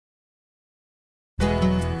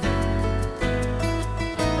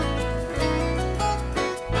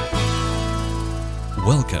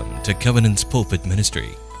Welcome to Covenant's Pulpit Ministry.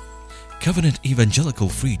 Covenant Evangelical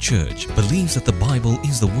Free Church believes that the Bible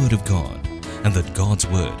is the Word of God and that God's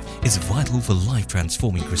Word is vital for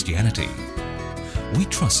life-transforming Christianity. We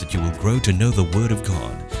trust that you will grow to know the Word of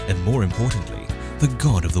God and, more importantly, the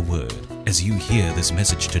God of the Word as you hear this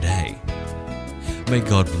message today. May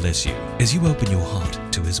God bless you as you open your heart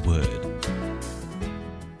to His Word.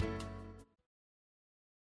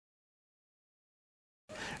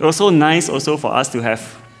 It was so nice also for us to have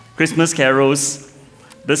Christmas carols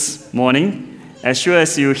this morning. As sure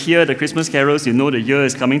as you hear the Christmas carols, you know the year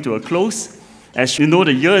is coming to a close. As you know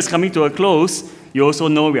the year is coming to a close, you also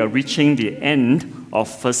know we are reaching the end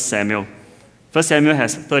of 1 Samuel. 1 Samuel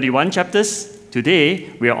has 31 chapters.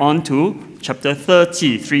 Today, we are on to chapter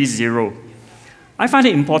 30. I find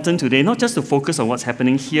it important today not just to focus on what's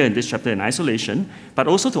happening here in this chapter in isolation, but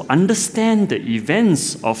also to understand the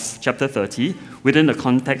events of chapter 30 within the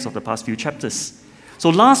context of the past few chapters.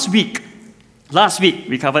 So last week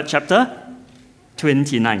we covered chapter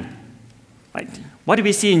 29. Right? What did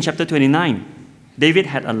we see in chapter 29? David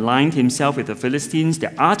had aligned himself with the Philistines,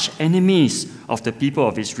 the arch enemies of the people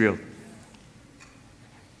of Israel,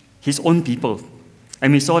 his own people.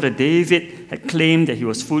 And we saw that David had claimed that he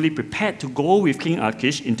was fully prepared to go with King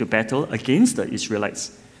Achish into battle against the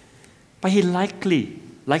Israelites. But he likely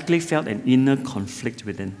felt an inner conflict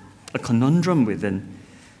within, a conundrum within.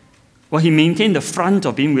 While he maintained the front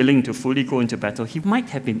of being willing to fully go into battle, he might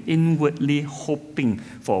have been inwardly hoping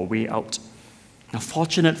for a way out. Now,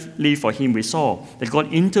 fortunately for him, we saw that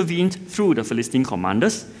God intervened through the Philistine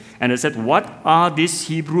commanders and they said, "What are these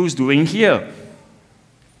Hebrews doing here?"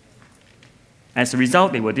 As a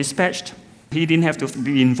result, they were dispatched. He didn't have to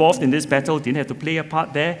be involved in this battle, didn't have to play a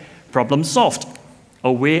part there. Problem solved.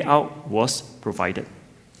 A way out was provided.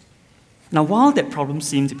 Now, while that problem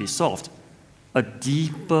seemed to be solved, a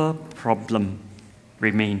deeper problem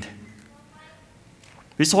remained.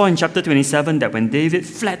 We saw in chapter 27 that when David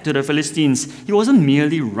fled to the Philistines, he wasn't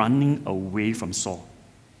merely running away from Saul.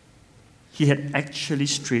 He had actually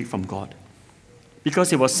strayed from God.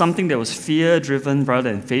 Because it was something that was fear-driven rather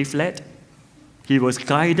than faith-led. He was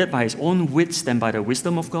guided by his own wits than by the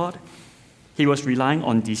wisdom of God. He was relying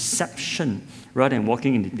on deception rather than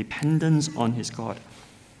walking in dependence on his God.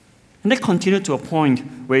 And that continued to a point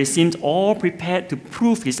where he seemed all prepared to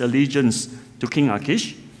prove his allegiance to King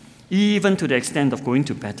Achish, even to the extent of going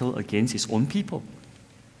to battle against his own people.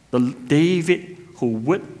 The David who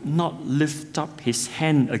would not lift up his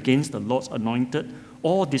hand against the Lord's anointed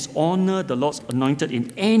or dishonor the Lord's anointed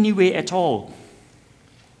in any way at all,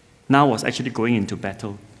 now was actually going into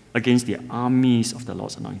battle against the armies of the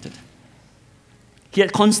Lord's anointed. He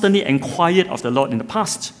had constantly inquired of the Lord in the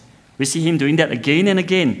past. We see him doing that again and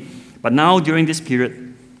again. But now, during this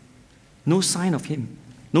period, no sign of him.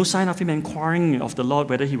 No sign of him inquiring of the Lord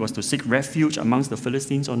whether he was to seek refuge amongst the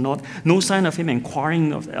Philistines or not. No sign of him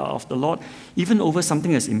inquiring of the Lord, even over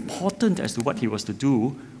something as important as to what he was to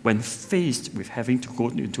do when faced with having to go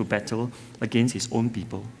into battle against his own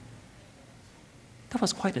people. That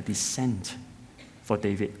was quite a descent for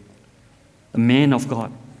David, a man of God,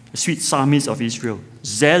 a sweet psalmist of Israel,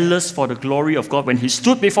 zealous for the glory of God when he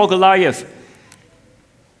stood before Goliath.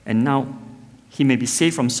 And now he may be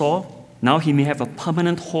saved from Saul. Now he may have a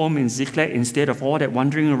permanent home in Ziklag instead of all that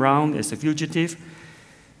wandering around as a fugitive.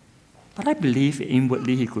 But I believe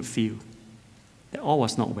inwardly he could feel that all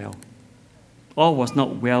was not well. All was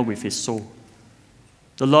not well with his soul.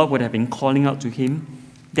 The Lord would have been calling out to him.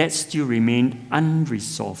 That still remained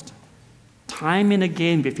unresolved. Time and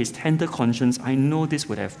again, with his tender conscience, I know this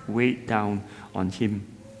would have weighed down on him.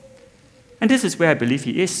 And this is where I believe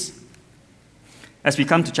he is. As we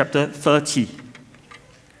come to chapter 30,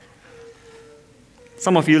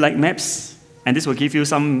 some of you like maps, and this will give you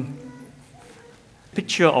some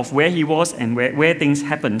picture of where he was and where things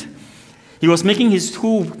happened. He was making his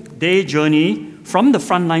 2-day journey from the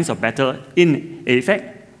front lines of battle in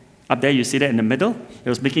Aphek. Up there, you see that in the middle. He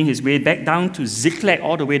was making his way back down to Ziklag,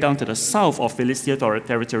 all the way down to the south of Philistia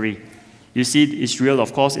territory. You see, Israel,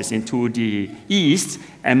 of course, is into the east,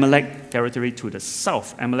 Amalek territory to the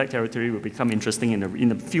south. Amalek territory will become interesting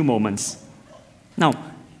in a few moments. Now,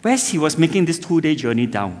 as he was making this 2-day journey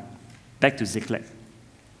down, back to Ziklag,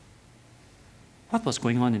 what was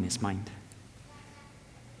going on in his mind?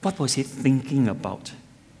 What was he thinking about?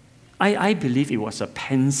 I believe it was a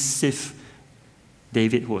pensive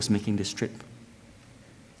David who was making this trip.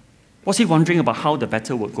 Was he wondering about how the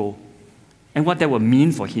battle would go and what that would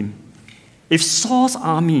mean for him? If Saul's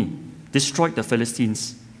army destroyed the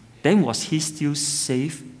Philistines, then was he still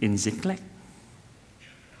safe in Ziklag?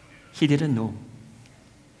 He didn't know.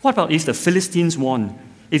 What about if the Philistines won?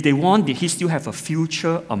 If they won, did he still have a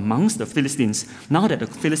future amongst the Philistines, now that the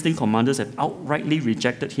Philistine commanders had outrightly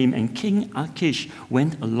rejected him and King Achish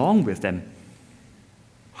went along with them?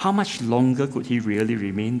 How much longer could he really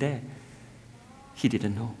remain there? He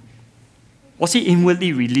didn't know. Was he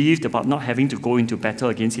inwardly relieved about not having to go into battle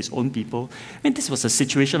against his own people? This was a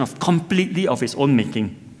situation completely of his own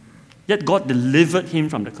making. Yet God delivered him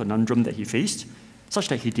from the conundrum that he faced, such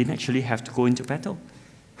that he didn't actually have to go into battle.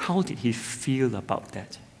 How did he feel about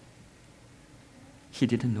that? He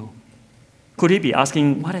didn't know. Could he be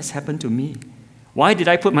asking, what has happened to me? Why did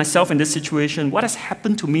I put myself in this situation? What has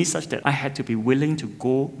happened to me such that I had to be willing to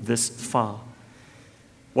go this far?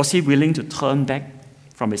 Was he willing to turn back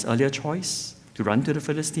from his earlier choice, to run to the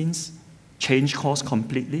Philistines, change course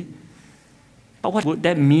completely? But what would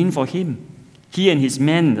that mean for him? He and his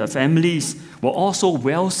men, the families, were also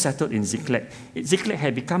well settled in Ziklag. Ziklag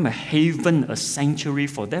had become a haven, a sanctuary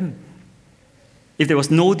for them. If there was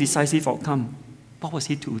no decisive outcome, what was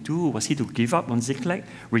he to do? Was he to give up on Ziklag,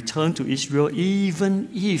 return to Israel, even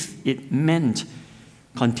if it meant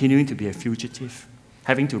continuing to be a fugitive,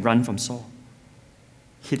 having to run from Saul?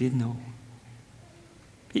 He didn't know.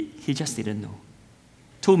 He just didn't know.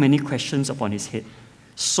 Too many questions upon his head.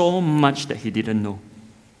 So much that he didn't know.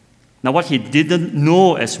 Now, what he didn't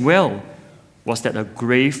know as well was that a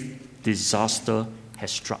grave disaster had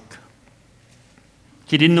struck.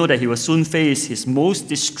 He didn't know that he would soon face his most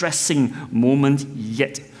distressing moment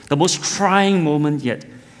yet, the most trying moment yet.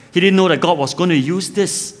 He didn't know that God was going to use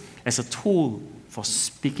this as a tool for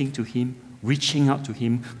speaking to him, reaching out to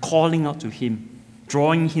him, calling out to him,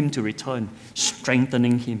 drawing him to return,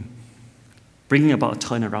 strengthening him, bringing about a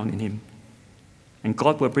turnaround in him. And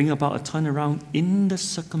God will bring about a turnaround in the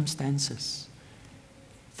circumstances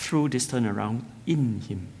through this turnaround in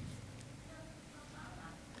him.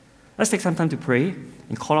 Let's take some time to pray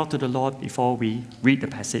and call out to the Lord before we read the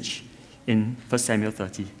passage in 1 Samuel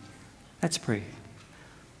 30. Let's pray.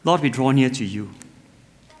 Lord, we draw near to you.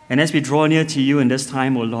 And as we draw near to you in this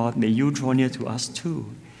time, O Lord, may you draw near to us too.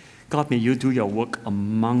 God, may you do your work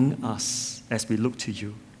among us as we look to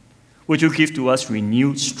you. Would you give to us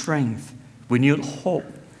renewed strength, renewed hope,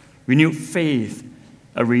 renewed faith,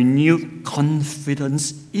 a renewed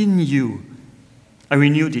confidence in you, a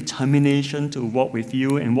renewed determination to walk with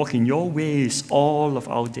you and walk in your ways all of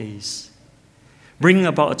our days. Bring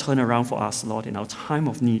about a turnaround for us, Lord, in our time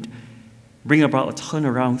of need. Bring about a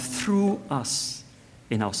turnaround through us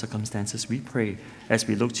in our circumstances, we pray, as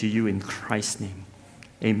we look to you in Christ's name.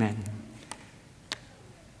 Amen.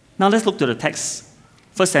 Now let's look to the text,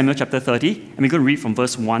 1 Samuel chapter 30, and we're going to read from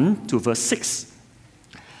verse 1 to verse 6.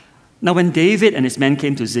 Now when David and his men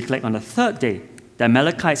came to Ziklag on the third day, the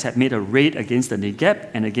Amalekites had made a raid against the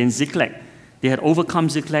Negeb and against Ziklag. They had overcome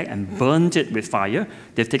Ziklag and burnt it with fire.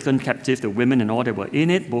 They've taken captive the women and all that were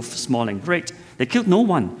in it, both small and great. They killed no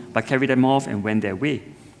one, but carried them off and went their way.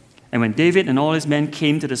 And when David and all his men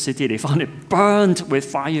came to the city, they found it burnt with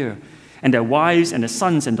fire, and their wives and their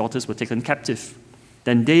sons and daughters were taken captive.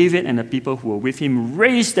 Then David and the people who were with him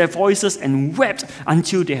raised their voices and wept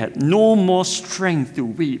until they had no more strength to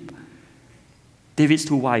weep. David's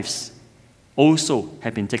two wives also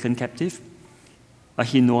had been taken captive,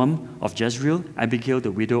 Ahinoam of Jezreel, Abigail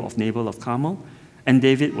the widow of Nabal of Carmel, and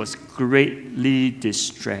David was greatly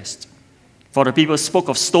distressed. For the people spoke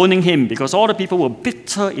of stoning him, because all the people were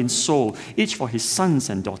bitter in soul, each for his sons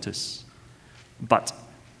and daughters. But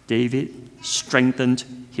David strengthened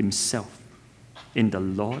himself in the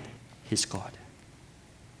Lord his God.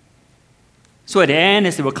 So at the end,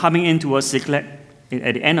 as they were coming in towards Ziklag,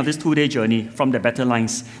 at the end of this 2-day journey from the battle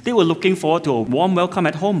lines, they were looking forward to a warm welcome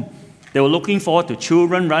at home. They were looking forward to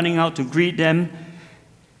children running out to greet them,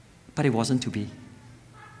 but it wasn't to be.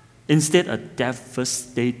 Instead, a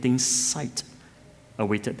devastating sight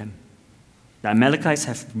awaited them. The Amalekites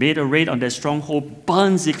have made a raid on their stronghold,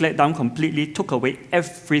 burned Ziklag down completely, took away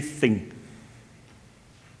everything.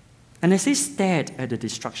 And as they stared at the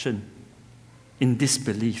destruction in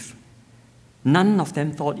disbelief, none of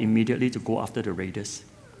them thought immediately to go after the raiders.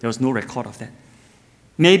 There was no record of that.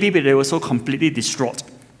 Maybe they were so completely distraught,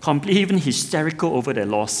 completely even hysterical over their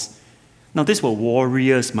loss. Now, these were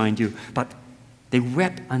warriors, mind you, but they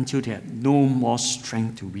wept until they had no more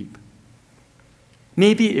strength to weep.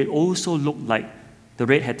 Maybe it also looked like the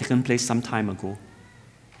raid had taken place some time ago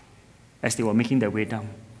as they were making their way down.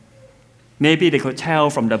 Maybe they could tell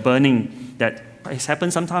from the burning that it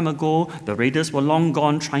happened some time ago, the raiders were long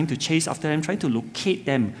gone, trying to chase after them, trying to locate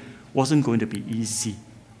them wasn't going to be easy.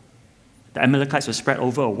 The Amalekites were spread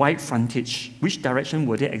over a wide frontage. Which direction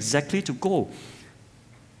were they exactly to go?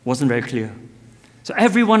 Wasn't very clear. So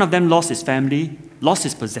every one of them lost his family, lost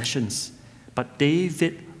his possessions. But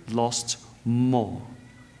David lost more.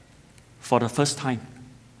 For the first time,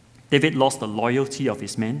 David lost the loyalty of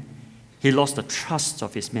his men. He lost the trust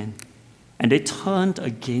of his men. And they turned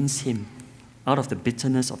against him out of the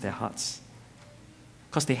bitterness of their hearts.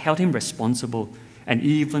 Because they held him responsible and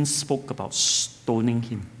even spoke about stoning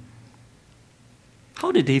him.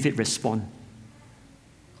 How did David respond?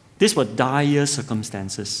 These were dire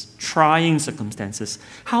circumstances, trying circumstances.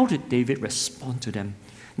 How did David respond to them?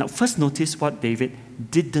 Now, first notice what David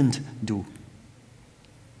didn't do.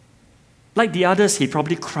 Like the others, he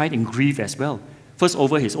probably cried in grief as well. First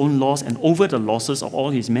over his own loss and over the losses of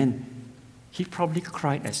all his men. He probably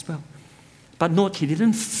cried as well. But note, he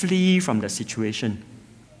didn't flee from the situation.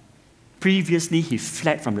 Previously, he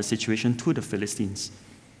fled from the situation to the Philistines.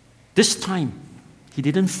 This time, he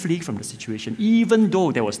didn't flee from the situation, even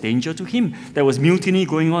though there was danger to him. There was mutiny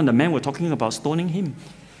going on. The men were talking about stoning him.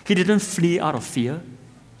 He didn't flee out of fear.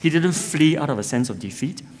 He didn't flee out of a sense of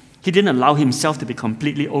defeat. He didn't allow himself to be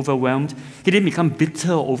completely overwhelmed. He didn't become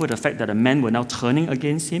bitter over the fact that the men were now turning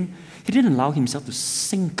against him. He didn't allow himself to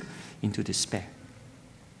sink into despair.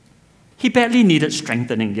 He badly needed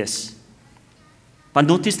strengthening, yes. But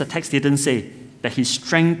notice the text didn't say that he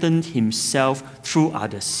strengthened himself through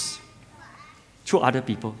others, through other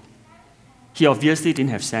people. He obviously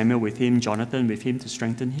didn't have Samuel with him, Jonathan with him to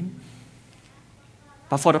strengthen him.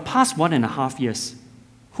 But for the past 1.5 years,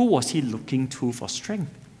 who was he looking to for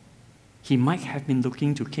strength? He might have been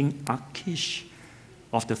looking to King Achish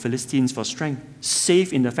of the Philistines for strength,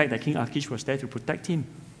 safe in the fact that King Achish was there to protect him.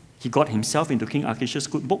 He got himself into King Achish's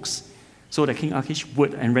good books so that King Achish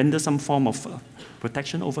would and render some form of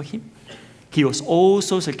protection over him. He was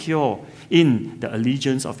also secure in the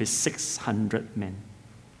allegiance of his 600 men.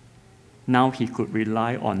 Now he could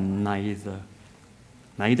rely on neither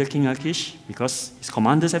King Achish, because his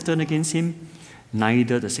commanders have turned against him,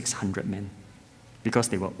 neither the 600 men, because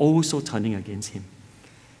they were also turning against him.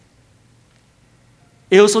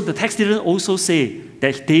 The text didn't also say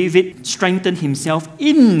that David strengthened himself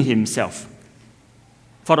in himself.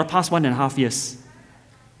 For the past 1.5 years,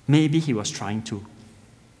 maybe he was trying to.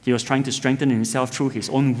 He was trying to strengthen himself through his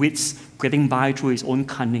own wits, getting by through his own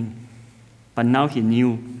cunning. But now he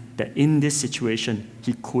knew that in this situation,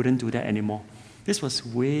 he couldn't do that anymore. This was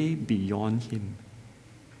way beyond him.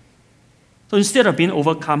 So instead of being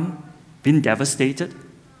overcome, being devastated,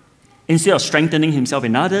 instead of strengthening himself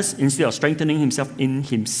in others, instead of strengthening himself in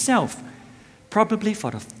himself, probably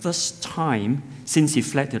for the first time since he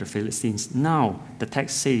fled to the Philistines, now the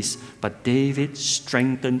text says, but David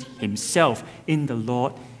strengthened himself in the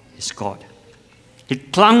Lord his God. He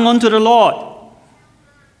clung on to the Lord.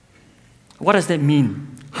 What does that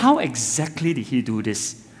mean? How exactly did he do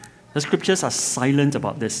this? The scriptures are silent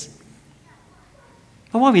about this.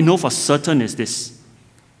 But what we know for certain is this.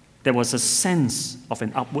 There was a sense of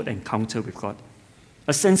an upward encounter with God,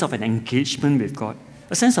 a sense of an engagement with God,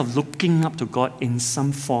 a sense of looking up to God in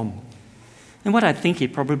some form. And what I think he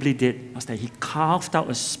probably did was that he carved out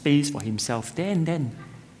a space for himself there and then.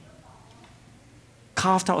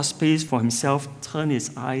 Carved out a space for himself, turned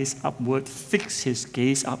his eyes upward, fixed his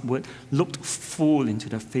gaze upward, looked full into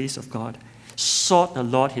the face of God, sought the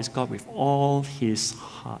Lord his God with all his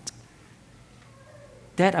heart.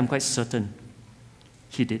 That I'm quite certain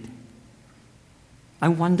he did. I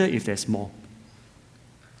wonder if there's more.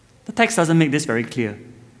 The text doesn't make this very clear.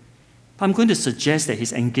 But I'm going to suggest that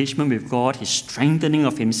his engagement with God, his strengthening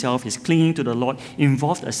of himself, his clinging to the Lord,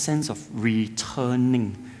 involved a sense of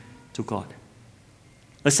returning to God.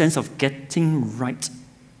 A sense of getting right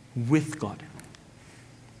with God.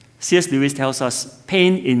 C.S. Lewis tells us,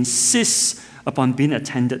 pain insists upon being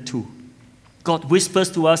attended to. God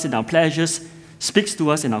whispers to us in our pleasures, speaks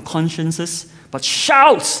to us in our consciences, but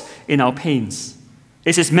shouts in our pains.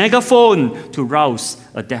 It's his megaphone to rouse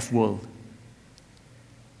a deaf world.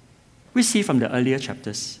 We see from the earlier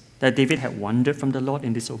chapters that David had wandered from the Lord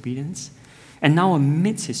in disobedience, and now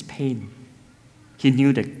amidst his pain, he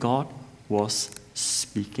knew that God was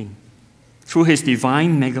speaking through his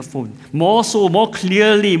divine megaphone, more so, more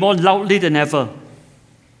clearly, more loudly than ever.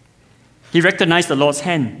 He recognized the Lord's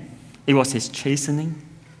hand. It was his chastening,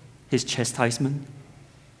 his chastisement,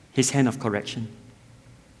 his hand of correction.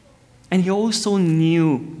 And he also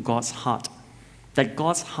knew God's heart, that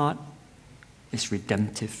God's heart is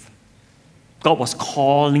redemptive. God was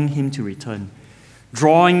calling him to return,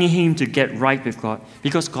 drawing him to get right with God,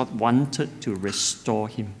 because God wanted to restore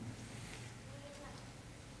him.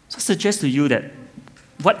 So I suggest to you that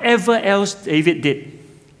whatever else David did,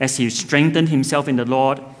 as he strengthened himself in the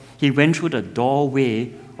Lord, he went through the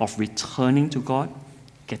doorway of returning to God,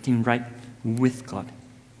 getting right with God.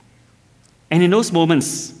 And in those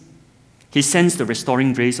moments, He sensed the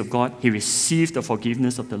restoring grace of God. He received the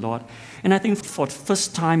forgiveness of the Lord. And I think for the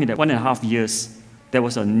first time in that 1.5 years, there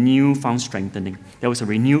was a newfound strengthening. There was a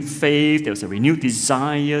renewed faith. There was a renewed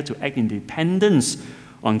desire to act in dependence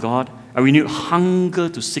on God, a renewed hunger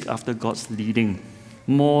to seek after God's leading,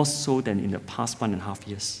 more so than in the past 1.5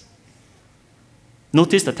 years.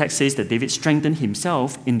 Notice the text says that David strengthened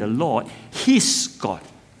himself in the Lord, his God.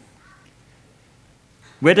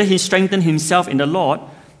 Whether he strengthened himself in the Lord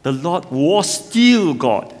was still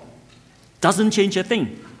God. Doesn't change a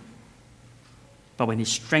thing. But when he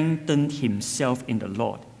strengthened himself in the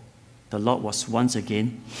Lord was once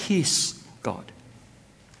again his God.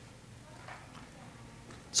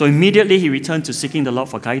 So immediately he returned to seeking the Lord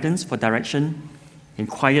for guidance, for direction,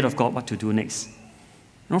 inquired of God what to do next.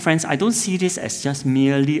 No, friends, I don't see this as just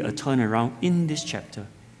merely a turnaround in this chapter.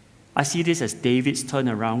 I see this as David's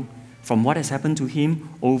turnaround from what has happened to him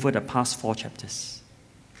over the past 4 chapters.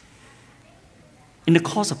 In the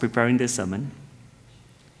course of preparing this sermon,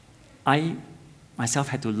 I myself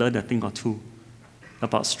had to learn a thing or two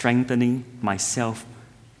about strengthening myself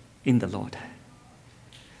in the Lord.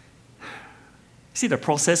 See, the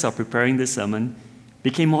process of preparing this sermon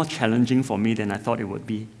became more challenging for me than I thought it would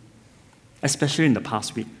be, especially in the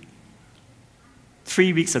past week.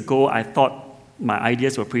 3 weeks ago, I thought my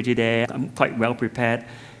ideas were pretty there, I'm quite well prepared.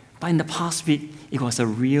 But in the past week, it was a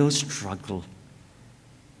real struggle.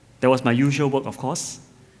 There was my usual work, of course.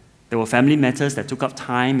 There were family matters that took up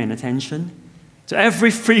time and attention. So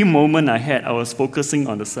every free moment I had, I was focusing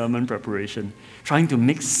on the sermon preparation, trying to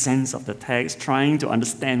make sense of the text, trying to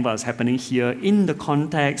understand what was happening here in the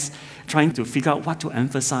context, trying to figure out what to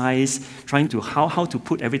emphasize, trying to how to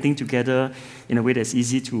put everything together in a way that's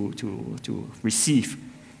easy to receive.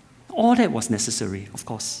 All that was necessary, of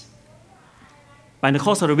course. But in the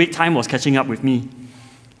course of the week, time was catching up with me.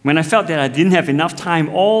 When I felt that I didn't have enough time,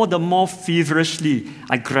 all the more feverishly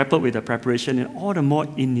I grappled with the preparation, and all the more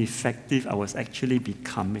ineffective I was actually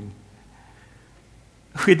becoming.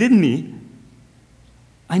 Within me,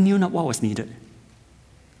 I knew not what was needed.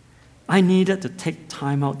 I needed to take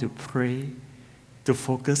time out to pray, to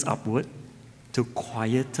focus upward, to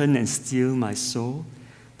quieten and still my soul,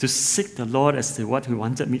 to seek the Lord as to what He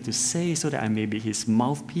wanted me to say so that I may be His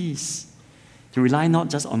mouthpiece, to rely not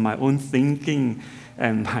just on my own thinking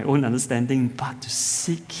and my own understanding, but to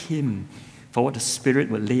seek Him for what the Spirit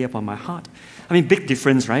will lay upon my heart. I mean, big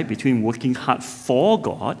difference, right, between working hard for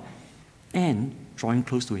God and drawing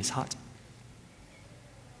close to His heart.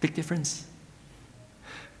 Big difference.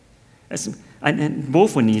 And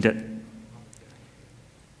both were needed.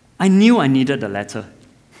 I knew I needed the latter,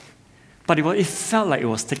 but it felt like it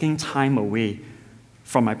was taking time away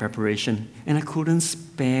from my preparation, and I couldn't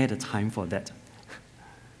spare the time for that.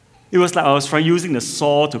 It was like I was using the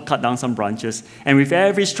saw to cut down some branches, and with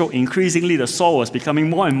every stroke, increasingly, the saw was becoming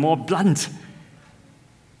more and more blunt.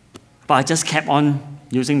 But I just kept on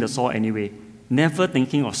using the saw anyway, never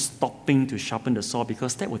thinking of stopping to sharpen the saw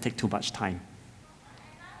because that would take too much time.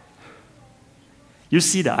 You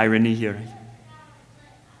see the irony here, right?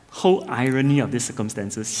 Whole irony of these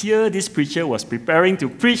circumstances. Here, this preacher was preparing to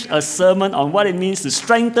preach a sermon on what it means to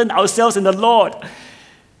strengthen ourselves in the Lord.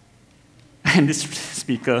 And this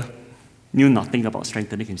speaker knew nothing about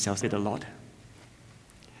strengthening himself in the Lord.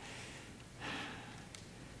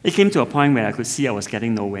 It came to a point where I could see I was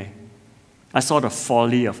getting nowhere. I saw the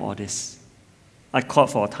folly of all this. I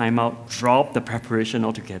called for a timeout, dropped the preparation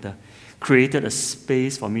altogether, created a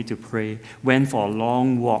space for me to pray, went for a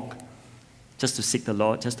long walk just to seek the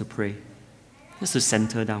Lord, just to pray, just to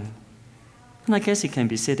center down. And I guess it can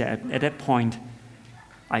be said that at that point,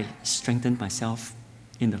 I strengthened myself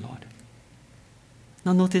in the Lord.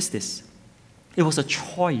 Now notice this. It was a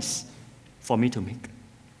choice for me to make.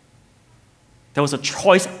 There was a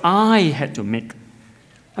choice I had to make.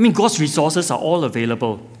 I mean, God's resources are all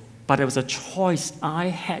available, but there was a choice I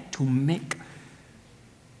had to make.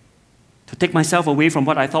 To take myself away from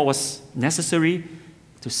what I thought was necessary,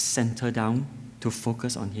 to center down, to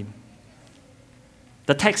focus on Him.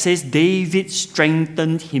 The text says David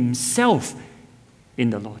strengthened himself in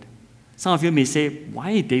the Lord. Some of you may say,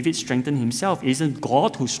 why David strengthened himself? Isn't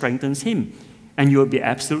God who strengthens him? And you will be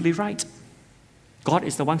absolutely right. God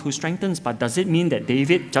is the one who strengthens, but does it mean that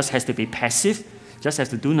David just has to be passive, just has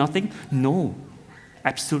to do nothing? No,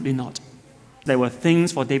 absolutely not. There were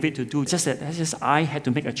things for David to do, just I had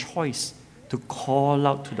to make a choice to call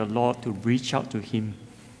out to the Lord, to reach out to Him.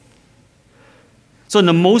 So in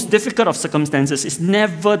the most difficult of circumstances, it's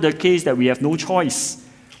never the case that we have no choice.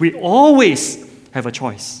 We always have a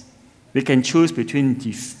choice. We can choose between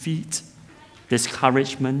defeat,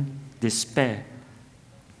 discouragement, despair,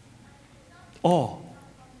 or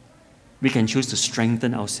we can choose to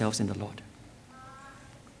strengthen ourselves in the Lord.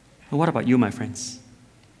 But what about you, my friends?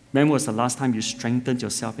 When was the last time you strengthened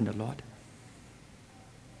yourself in the Lord?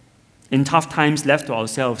 In tough times left to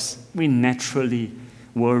ourselves, we naturally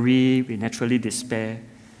worry, we naturally despair.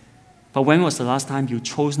 But when was the last time you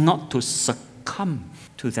chose not to succumb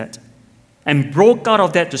to that and broke out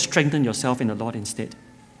of that to strengthen yourself in the Lord instead?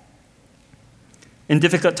 In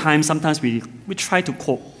difficult times, sometimes we try to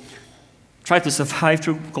cope, try to survive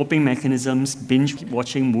through coping mechanisms, binge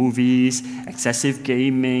watching movies, excessive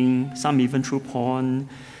gaming, some even through porn.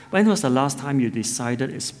 When was the last time you decided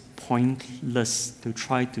it's pointless to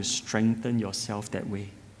try to strengthen yourself that way?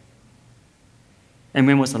 And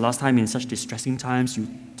when was the last time in such distressing times you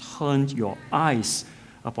turned your eyes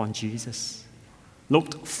upon Jesus,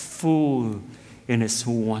 looked full in his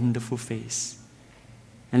wonderful face,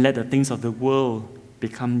 and let the things of the world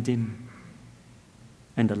become dim,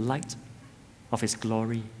 and the light of his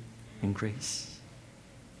glory and grace?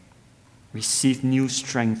 Receive new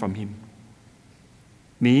strength from him.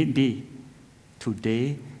 May it be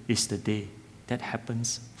today is the day that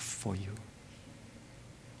happens for you.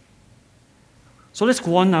 So let's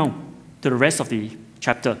go on now to the rest of the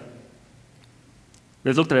chapter.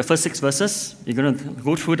 We've looked at the first 6 verses. You're going to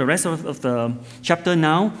go through the rest of the chapter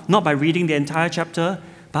now, not by reading the entire chapter,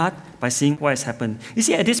 but by seeing what has happened. You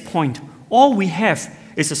see, at this point, all we have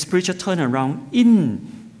is a spiritual turnaround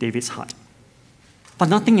in David's heart. But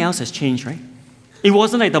nothing else has changed, right? It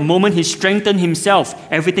wasn't like the moment he strengthened himself,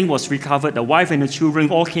 everything was recovered. The wife and the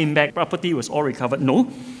children all came back. Property was all recovered.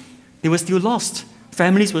 No, they were still lost.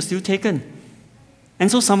 Families were still taken. And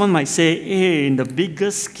so someone might say, hey, in the bigger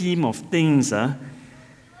scheme of things,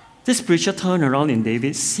 this spiritual turnaround in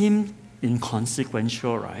David seemed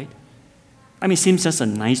inconsequential, right? I mean, it seems just a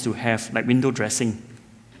nice to have, like window dressing.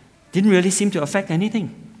 Didn't really seem to affect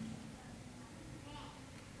anything.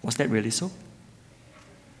 Was that really so?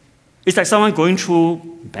 It's like someone going through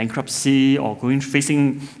bankruptcy or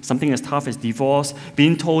facing something as tough as divorce,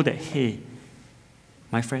 being told that, hey,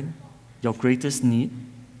 my friend, your greatest need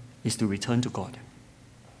is to return to God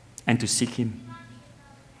and to seek him.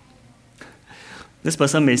 This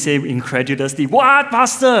person may say incredulously, what,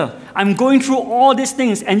 Pastor? I'm going through all these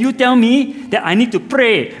things and you tell me that I need to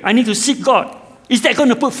pray, I need to seek God. Is that going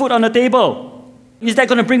to put food on the table? Is that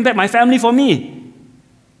going to bring back my family for me?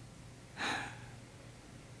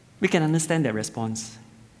 We can understand that response.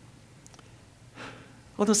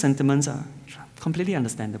 All those sentiments are completely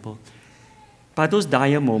understandable. But those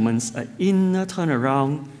dire moments, an inner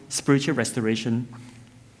turnaround, spiritual restoration,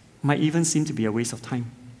 might even seem to be a waste of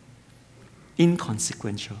time.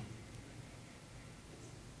 Inconsequential.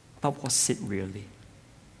 But was it really?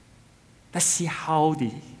 Let's see how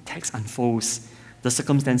the text unfolds, the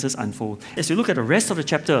circumstances unfold. As you look at the rest of the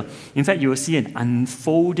chapter, in fact, you will see an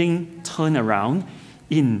unfolding turnaround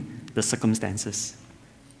in the circumstances.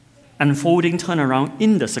 Unfolding turnaround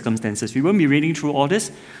in the circumstances. We won't be reading through all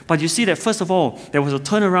this, but you see that first of all, there was a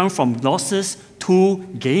turnaround from losses to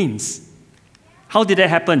gains. How did that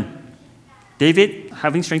happen? David,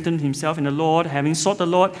 having strengthened himself in the Lord, having sought the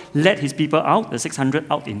Lord, led his people out, the 600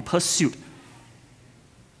 out in pursuit.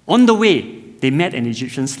 On the way, they met an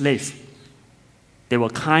Egyptian slave. They were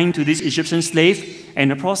kind to this Egyptian slave,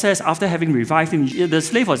 and in the process, after having revived him, the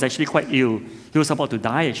slave was actually quite ill. He was about to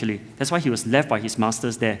die, actually. That's why he was left by his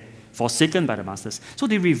masters there, forsaken by the masters. So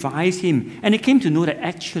they revived him, and they came to know that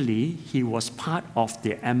actually he was part of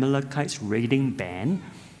the Amalekites raiding band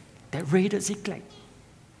that raided Ziklag.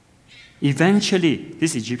 Eventually,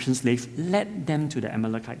 this Egyptian slave led them to the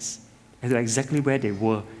Amalekites, and to exactly where they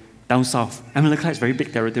were, down south. Amalekites, very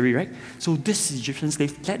big territory, right? So this Egyptian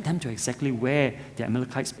slave led them to exactly where the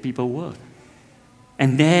Amalekites people were.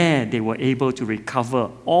 And there they were able to recover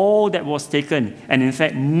all that was taken, and in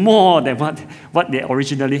fact, more than what they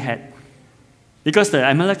originally had. Because the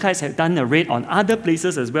Amalekites had done a raid on other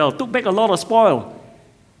places as well, took back a lot of spoil.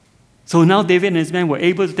 So now David and his men were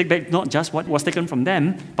able to take back not just what was taken from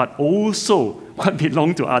them, but also what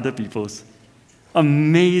belonged to other peoples.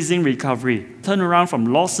 Amazing recovery. Turn around from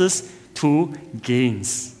losses to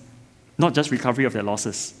gains. Not just recovery of their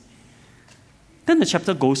losses. Then the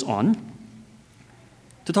chapter goes on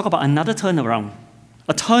to talk about another turnaround.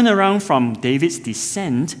 A turnaround from David's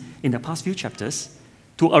descent in the past few chapters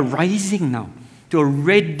to a rising now, to a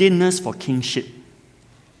readiness for kingship.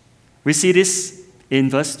 We see this in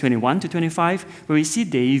verse 21 to 25, where we see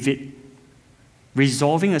David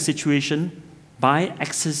resolving a situation by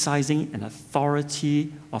exercising an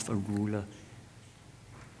authority of a ruler.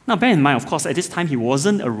 Now, bear in mind, of course, at this time he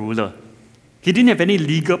wasn't a ruler. He didn't have any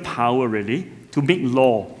legal power, really, to make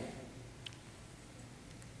law.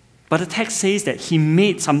 But the text says that he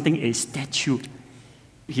made something a statute.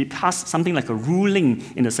 He passed something like a ruling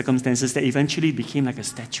in the circumstances that eventually became like a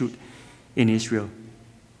statute in Israel.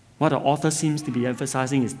 What the author seems to be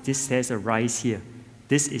emphasizing is this says a rise here.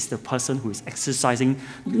 This is the person who is exercising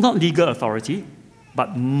not legal authority,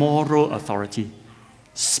 but moral authority,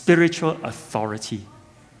 spiritual authority.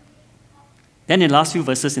 Then in the last few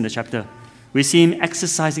verses in the chapter, we see him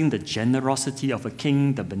exercising the generosity of a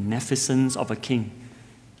king, the beneficence of a king,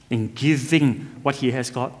 in giving what he has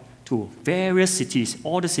got to various cities,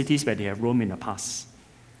 all the cities where they have roamed in the past.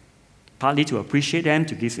 Partly to appreciate them,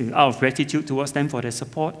 to give out of gratitude towards them for their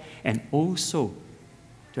support, and also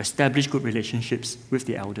to establish good relationships with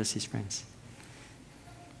the elders, his friends.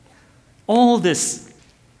 All this,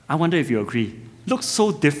 I wonder if you agree, looks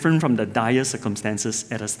so different from the dire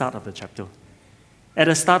circumstances at the start of the chapter. At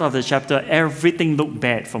the start of the chapter, everything looked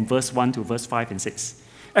bad from verse 1 to verse 5 and 6.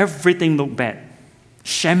 Everything looked bad.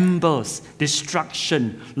 Shambles,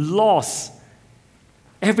 destruction, loss,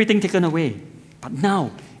 everything taken away. But now,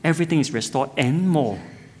 everything is restored and more.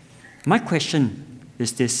 My question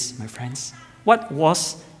is this, my friends. What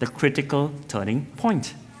was the critical turning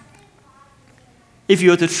point? If you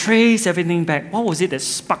were to trace everything back, what was it that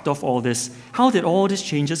sparked off all this? How did all these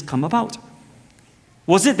changes come about?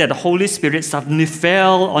 Was it that the Holy Spirit suddenly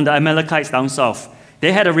fell on the Amalekites down south?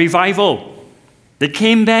 They had a revival. They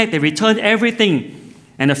came back, they returned everything.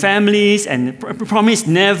 And the families and promised,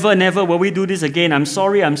 never, never will we do this again. I'm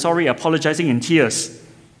sorry, apologizing in tears.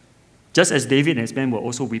 Just as David and his men were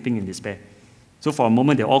also weeping in despair. So for a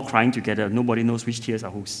moment, they're all crying together. Nobody knows which tears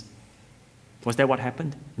are whose. Was that what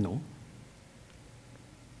happened? No.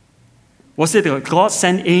 Was it that God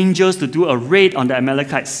sent angels to do a raid on the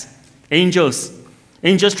Amalekites? Angels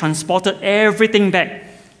transported everything back.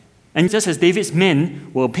 And just as David's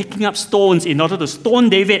men were picking up stones in order to stone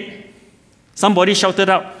David, somebody shouted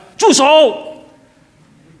out, 住手!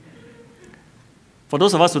 For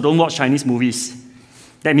those of us who don't watch Chinese movies,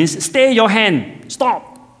 that means stay your hand, stop.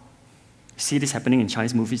 You see this happening in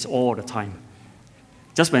Chinese movies all the time.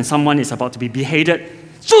 Just when someone is about to be beheaded,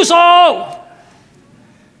 住手!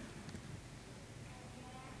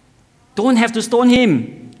 Don't have to stone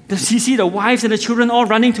him. You see the wives and the children all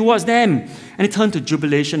running towards them. And it turned to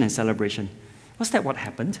jubilation and celebration. Was that what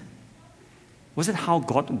happened? Was it how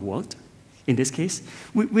God worked in this case?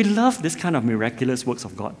 We love this kind of miraculous works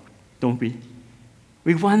of God, don't we?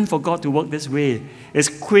 We want for God to work this way. It's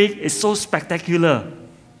quick, it's so spectacular.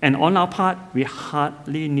 And on our part, we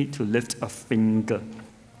hardly need to lift a finger.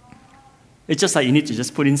 It's just like you need to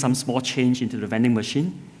just put in some small change into the vending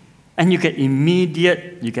machine, and you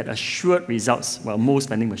get assured results, well, most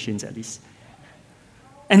vending machines at least.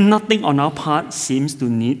 And nothing on our part seems to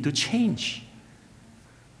need to change.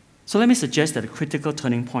 So let me suggest that the critical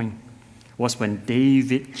turning point was when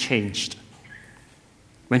David changed,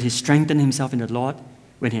 when he strengthened himself in the Lord,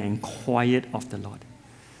 when he inquired of the Lord.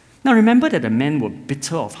 Now remember that the men were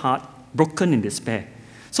bitter of heart, broken in despair.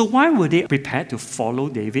 So why were they prepared to follow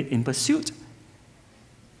David in pursuit?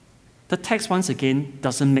 The text once again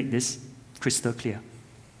doesn't make this crystal clear.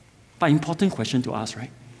 But important question to ask,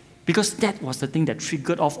 right? Because that was the thing that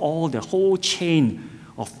triggered off the whole chain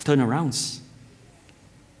of turnarounds.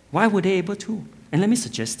 Why were they able to? And let me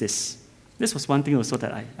suggest this. This was one thing also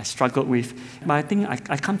that I struggled with. But I think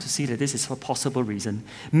I come to see that this is a possible reason.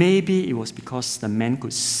 Maybe it was because the men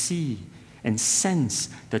could see and sense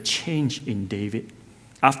the change in David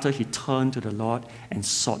after he turned to the Lord and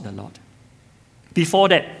sought the Lord. Before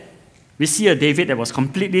that, we see a David that was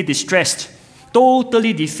completely distressed,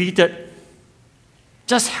 totally defeated,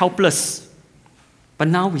 just helpless. But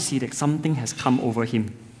now we see that something has come over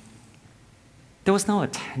him. There was now a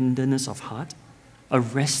tenderness of heart, a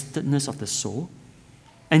restedness of the soul,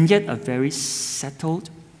 and yet a very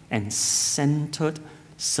settled and centered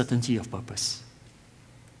certainty of purpose.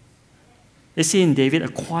 You see in David a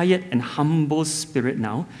quiet and humble spirit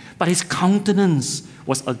now, but his countenance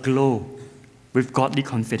was aglow with godly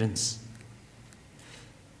confidence.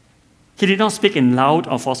 He did not speak in loud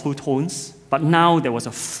or forceful tones, but now there was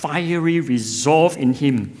a fiery resolve in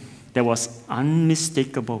him that was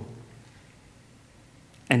unmistakable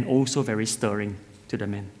and also very stirring to the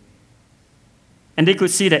men. And they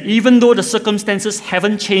could see that even though the circumstances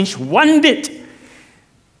haven't changed one bit,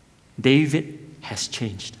 David has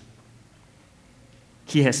changed.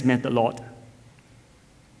 He has met the Lord.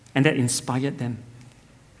 And that inspired them.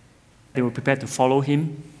 They were prepared to follow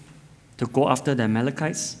him, to go after the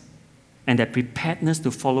Amalekites, and their preparedness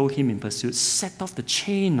to follow him in pursuit set off the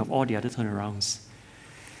chain of all the other turnarounds.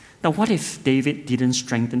 Now, what if David didn't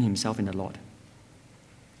strengthen himself in the Lord?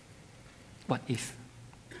 What if?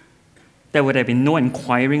 There would have been no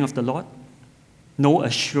inquiring of the Lord, no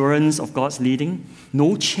assurance of God's leading,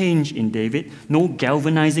 no change in David, no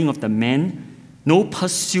galvanizing of the men, no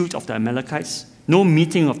pursuit of the Amalekites, no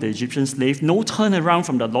meeting of the Egyptian slave, no turnaround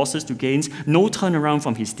from the losses to gains, no turnaround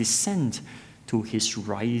from his descent to his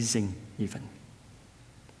rising even.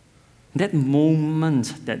 That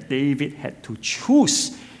moment that David had to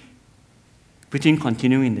choose between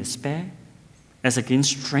continuing in despair as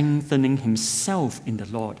against strengthening himself in the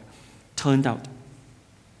Lord turned out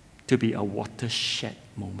to be a watershed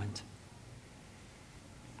moment.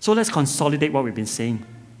 So let's consolidate what we've been saying.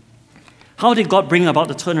 How did God bring about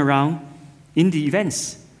the turnaround in the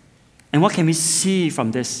events? And what can we see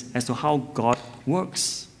from this as to how God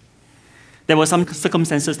works? There were some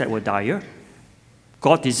circumstances that were dire.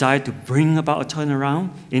 God desired to bring about a turnaround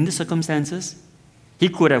in the circumstances. He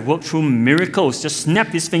could have worked through miracles, just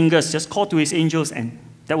snapped his fingers, just called to his angels, and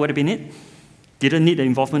that would have been it. Didn't need the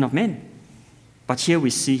involvement of men. But here we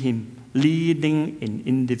see him leading an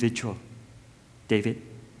individual, David,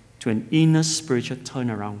 to an inner spiritual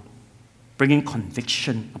turnaround, bringing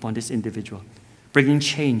conviction upon this individual, bringing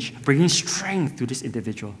change, bringing strength to this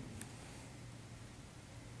individual.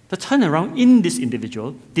 The turnaround in this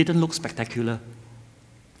individual didn't look spectacular.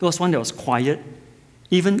 It was one that was quiet,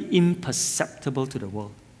 even imperceptible to the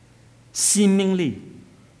world, seemingly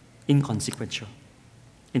inconsequential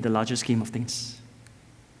in the larger scheme of things.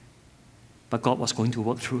 But God was going to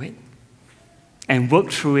work through it. And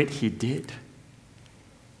work through it he did.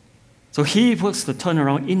 So he works the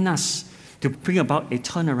turnaround in us to bring about a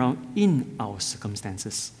turnaround in our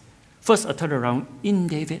circumstances. First, a turnaround in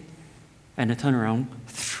David, and a turnaround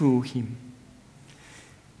through him.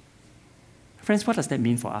 Friends, what does that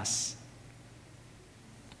mean for us?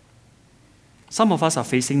 Some of us are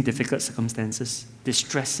facing difficult circumstances,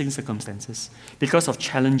 distressing circumstances, because of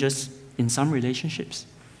challenges in some relationships.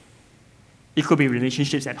 It could be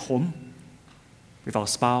relationships at home, with our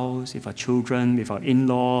spouse, with our children, with our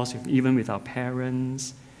in-laws, even with our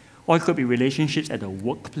parents. Or it could be relationships at the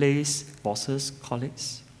workplace, bosses,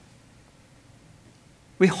 colleagues.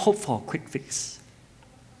 We hope for a quick fix.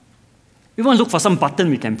 We want to look for some button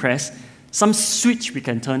we can press, some switch we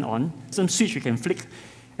can turn on, some switch we can flick,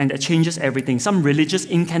 and that changes everything. Some religious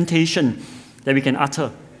incantation that we can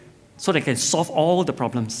utter so that it can solve all the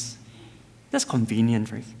problems. That's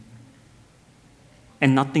convenient, right?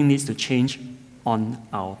 And nothing needs to change on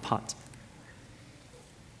our part.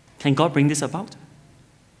 Can God bring this about?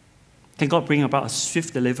 Can God bring about a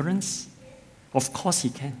swift deliverance? Of course he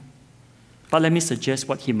can. But let me suggest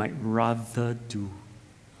what he might rather do.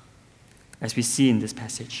 As we see in this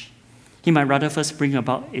passage, he might rather first bring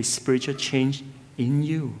about a spiritual change in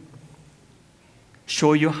you.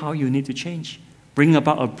 Show you how you need to change. Bring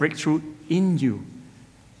about a breakthrough in you.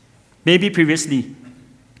 Maybe previously,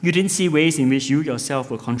 you didn't see ways in which you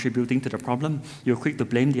yourself were contributing to the problem. You're quick to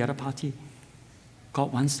blame the other party.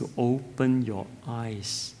 God wants to open your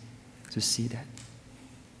eyes to see that.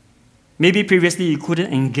 Maybe previously you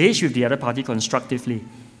couldn't engage with the other party constructively.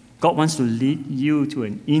 God wants to lead you to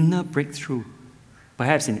an inner breakthrough,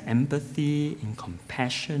 perhaps in empathy, in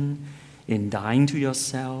compassion, in dying to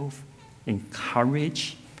yourself, in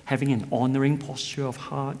courage, having an honoring posture of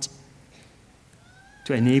heart,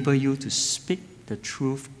 to enable you to speak the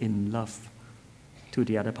truth in love to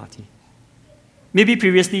the other party. Maybe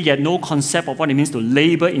previously you had no concept of what it means to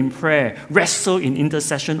labor in prayer, wrestle in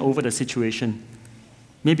intercession over the situation.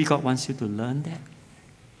 Maybe God wants you to learn that,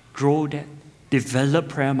 grow that, develop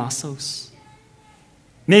prayer muscles.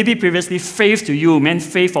 Maybe previously faith to you meant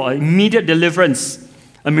faith for immediate deliverance,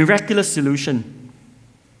 a miraculous solution.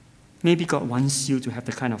 Maybe God wants you to have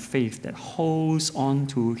the kind of faith that holds on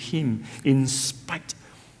to him in spite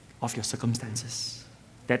of your circumstances,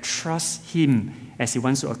 that trusts him as he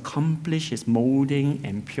wants to accomplish his molding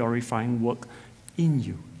and purifying work in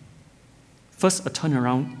you. First, a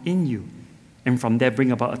turnaround in you, and from there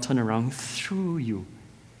bring about a turnaround through you.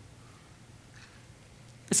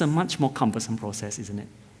 It's a much more cumbersome process, isn't it?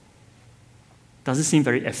 Doesn't seem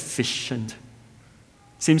very efficient.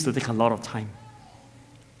 Seems to take a lot of time.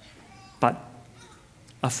 But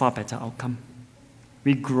a far better outcome.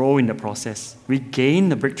 We grow in the process. We gain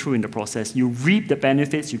the breakthrough in the process. You reap the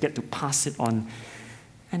benefits. You get to pass it on.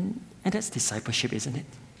 And that's discipleship, isn't it?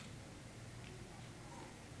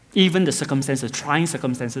 Even the circumstances, trying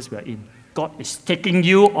circumstances we are in, God is taking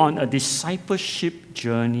you on a discipleship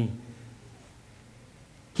journey.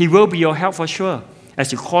 He will be your help for sure.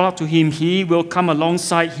 As you call out to him, he will come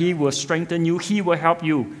alongside. He will strengthen you. He will help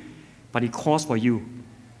you. But he calls for you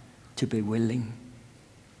to be willing.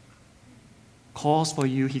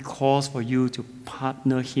 He calls for you to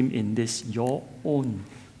partner him in this, your own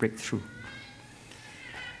breakthrough.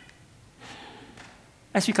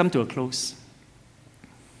 As we come to a close,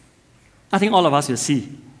 I think all of us will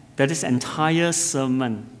see that this entire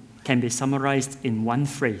sermon can be summarized in one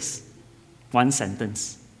phrase, one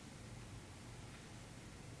sentence.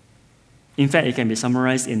 In fact, it can be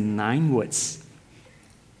summarized in 9 words.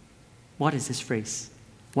 What is this phrase?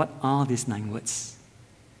 What are these 9 words?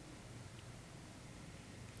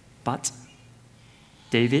 But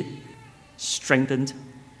David strengthened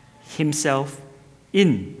himself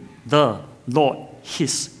in the Lord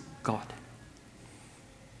his God.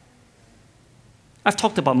 I've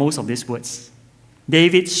talked about most of these words.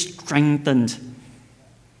 David strengthened.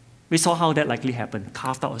 We saw how that likely happened.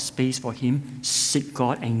 Carved out a space for him, seek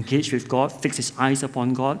God, engage with God, fix his eyes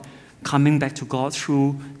upon God, coming back to God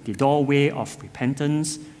through the doorway of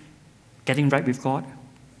repentance, getting right with God.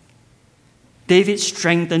 David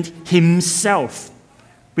strengthened himself.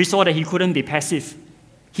 We saw that he couldn't be passive.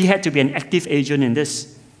 He had to be an active agent in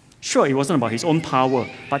this. Sure, it wasn't about his own power,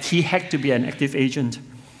 but he had to be an active agent.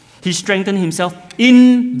 He strengthened himself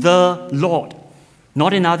in the Lord,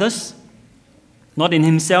 not in others, not in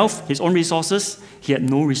himself, his own resources. He had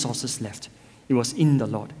no resources left. It was in the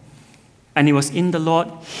Lord. And it was in the Lord,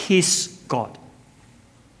 his God.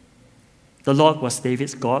 The Lord was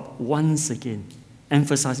David's God once again,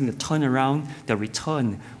 emphasizing the turnaround, the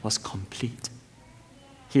return was complete.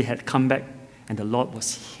 He had come back, and the Lord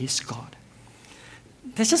was his God.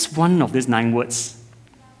 There's just one of these 9 words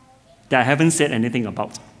that I haven't said anything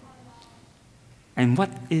about. And what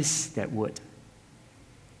is that word?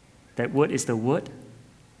 That word is the word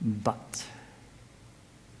but.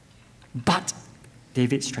 But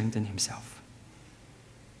David strengthened himself.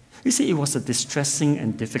 You see, it was a distressing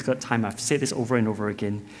and difficult time. I've said this over and over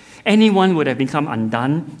again. Anyone would have become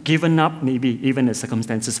undone, given up, maybe even the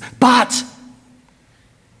circumstances. But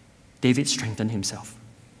David strengthened himself.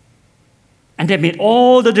 And that made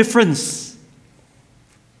all the difference.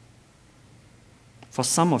 For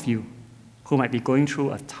some of you who might be going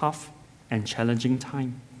through a tough and challenging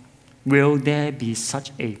time, will there be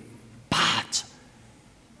such a but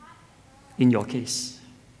in your case?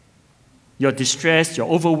 You're distressed, you're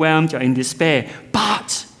overwhelmed, you're in despair,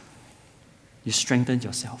 but you strengthened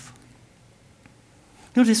yourself.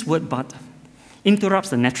 You know, this word but interrupts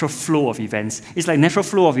the natural flow of events. It's like natural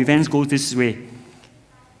flow of events goes this way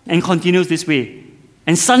and continues this way.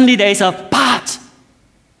 And suddenly there is a but.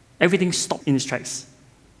 Everything stops in its tracks.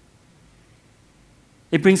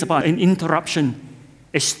 It brings about an interruption,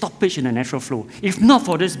 a stoppage in the natural flow. If not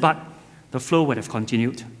for this but, the flow would have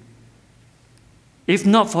continued. If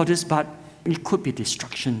not for this but, it could be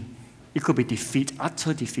destruction. It could be defeat,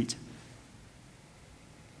 utter defeat.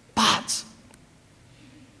 But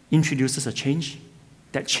introduces a change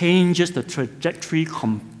that changes the trajectory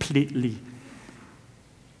completely.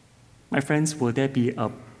 My friends, will there be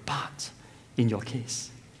a but in your case?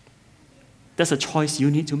 That's a choice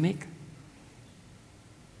you need to make.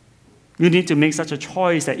 You need to make such a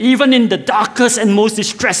choice that even in the darkest and most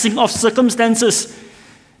distressing of circumstances,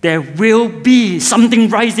 there will be something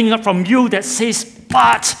rising up from you that says,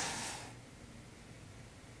 but,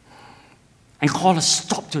 and call a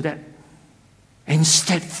stop to that.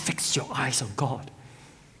 Instead, fix your eyes on God.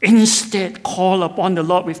 Instead, call upon the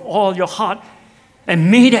Lord with all your heart,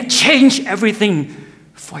 and may that change everything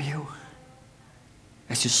for you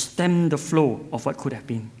as you stem the flow of what could have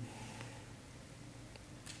been.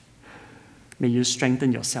 May you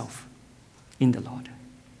strengthen yourself in the Lord.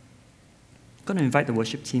 I'm going to invite the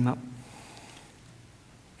worship team up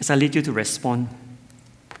as I lead you to respond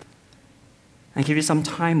and give you some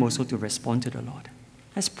time also to respond to the Lord.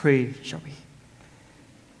 Let's pray, shall we?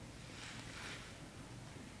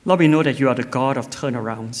 Lord, we know that you are the God of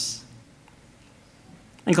turnarounds.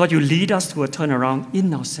 And God, you lead us to a turnaround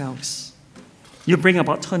in ourselves. You bring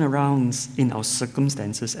about turnarounds in our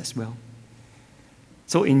circumstances as well.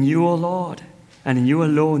 So in you, O Lord, and in you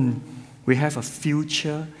alone, we have a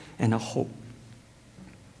future and a hope.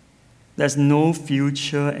 There's no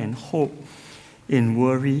future and hope in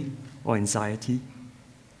worry or anxiety.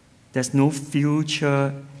 There's no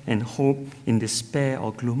future and hope in despair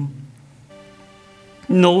or gloom.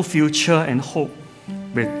 No future and hope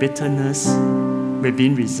with bitterness, with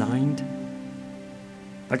being resigned.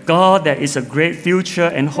 But God, there is a great future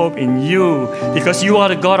and hope in you because you are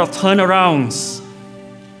the God of turnarounds.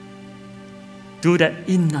 Do that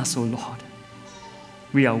in us, O Lord.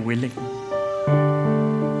 We are willing.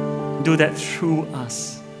 Do that through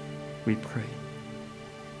us, we pray.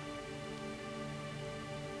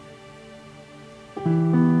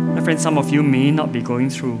 My friends, some of you may not be going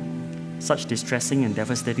through such distressing and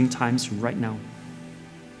devastating times right now.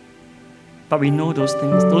 But we know those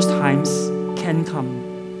things, those times can come.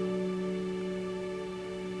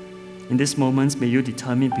 In these moments, may you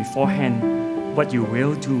determine beforehand what you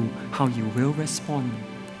will do, how you will respond.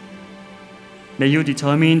 May you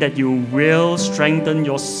determine that you will strengthen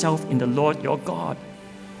yourself in the Lord your God.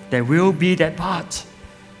 There will be that part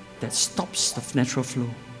that stops the natural flow.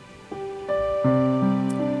 And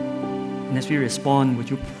as we respond, would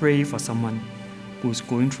you pray for someone who's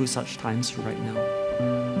going through such times right now?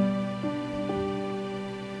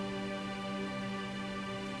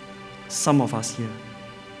 Some of us here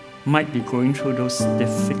might be going through those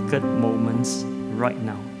difficult moments right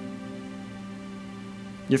now.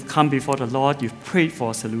 You've come before the Lord, you've prayed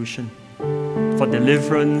for a solution, for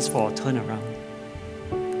deliverance, for a turnaround.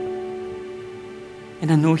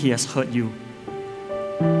 And I know He has heard you.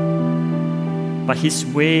 But His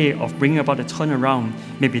way of bringing about a turnaround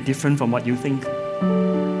may be different from what you think.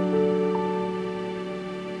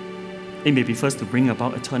 It may be first to bring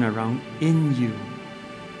about a turnaround in you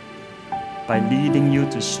by leading you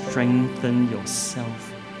to strengthen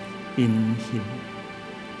yourself in Him.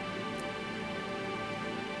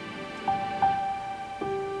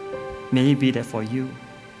 May it be that for you,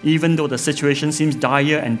 even though the situation seems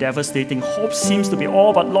dire and devastating, hope seems to be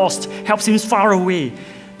all but lost, help seems far away,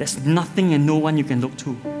 there's nothing and no one you can look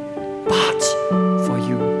to but for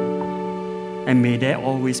you. And may there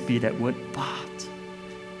always be that word, but.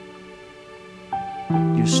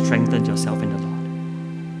 You strengthen yourself in the Lord.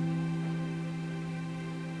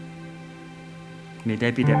 May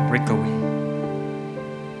there be that breakaway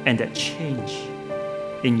and that change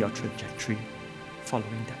in your trajectory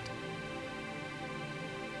following that.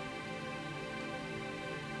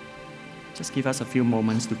 Just give us a few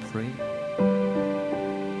moments to pray,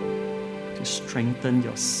 to strengthen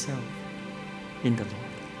yourself in the Lord.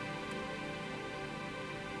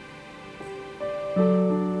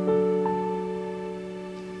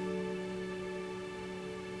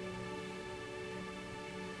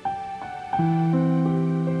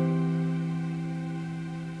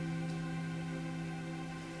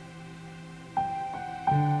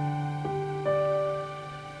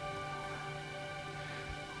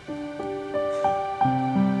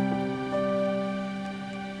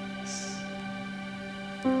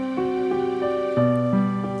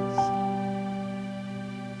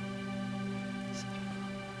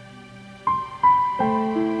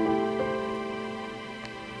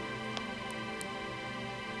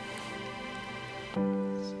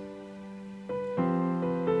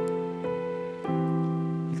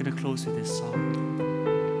 Close with this song.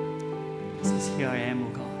 It says, here I am, O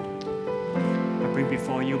God. I bring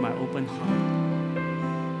before you my open heart.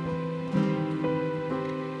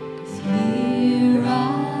 Here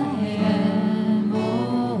I am,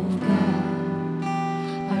 O God.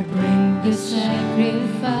 I bring the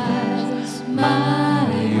sacrifice,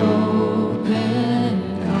 my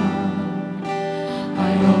open heart.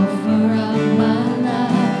 I offer up my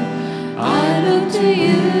life. I look to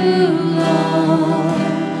you, Lord.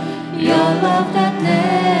 Your love that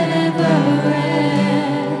never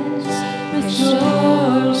ends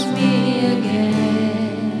restores me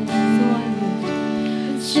again.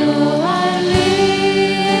 So I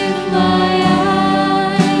lift my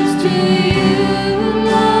eyes to you,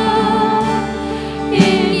 Lord.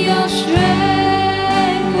 In your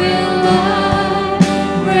strength will I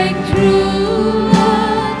break through.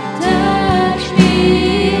 Lord, touch me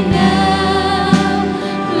now.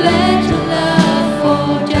 Let your love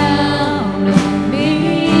fall down.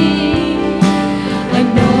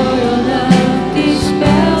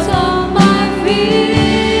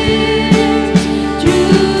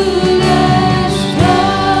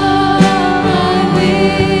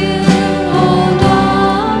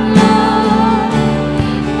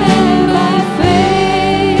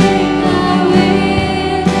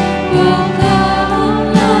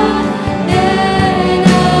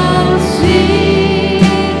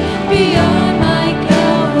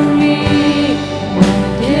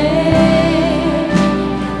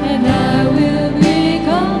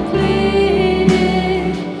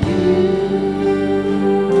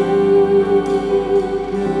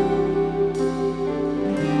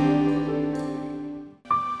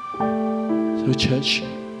 So church,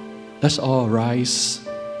 let's all rise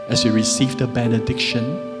as we receive the benediction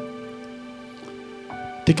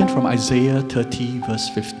taken from Isaiah 30 verse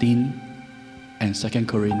 15 and 2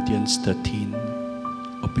 Corinthians 13.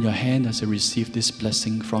 Open your hand as you receive this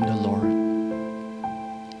blessing from the Lord.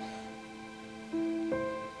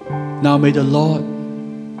 Now may the Lord,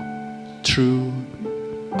 through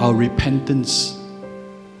our repentance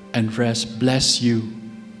and rest, bless you,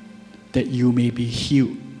 that you may be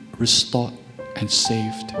healed, restored, and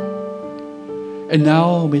saved. And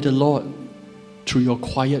now may the Lord, through your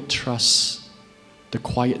quiet trust, the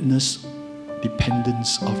quietness,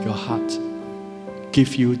 dependence of your heart,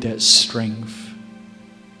 give you that strength.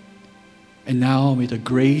 And now may the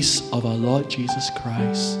grace of our Lord Jesus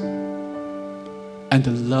Christ and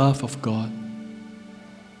the love of God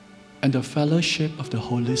and the fellowship of the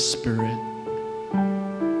Holy Spirit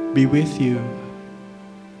be with you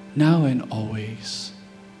now and always.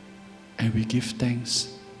 And we give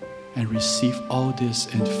thanks and receive all this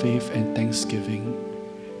in faith and thanksgiving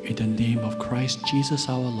in the name of Christ Jesus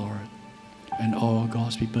our Lord. And all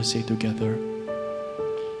God's people say together,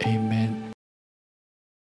 Amen.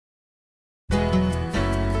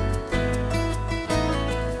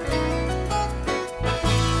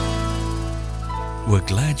 We're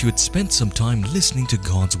glad you had spent some time listening to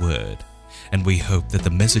God's Word, and we hope that the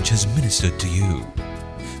message has ministered to you.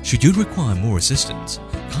 Should you require more assistance,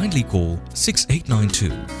 kindly call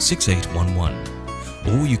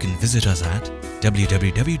 6892-6811, or you can visit us at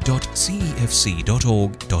www.cefc.org.sg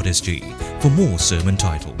for more sermon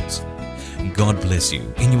titles. God bless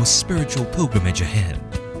you in your spiritual pilgrimage ahead.